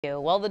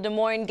Well, the Des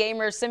Moines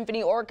Gamers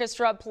Symphony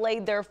Orchestra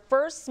played their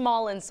first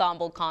small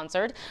ensemble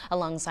concert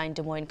alongside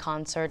Des Moines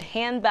Concert,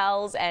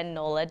 Handbells, and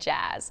NOLA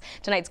Jazz.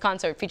 Tonight's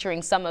concert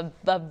featuring some of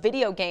the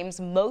video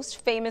game's most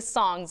famous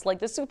songs like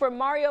the Super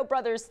Mario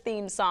Brothers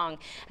theme song,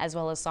 as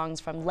well as songs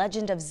from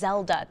Legend of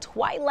Zelda,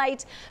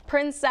 Twilight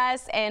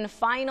Princess, and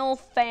Final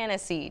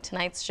Fantasy.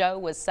 Tonight's show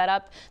was set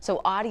up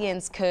so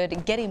audience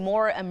could get a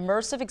more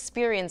immersive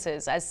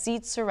experiences as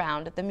seats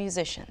surround the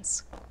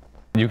musicians.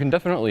 You can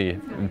definitely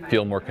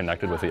feel more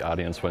connected with the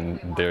audience when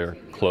they're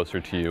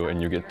closer to you,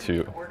 and you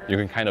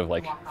can kind of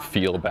like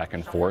feel back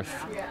and forth.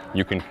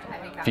 You can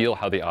feel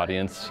how the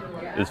audience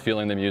is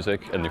feeling the music,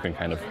 and you can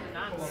kind of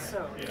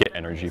get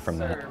energy from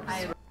that.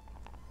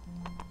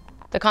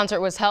 The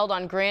concert was held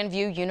on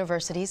Grandview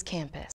University's campus.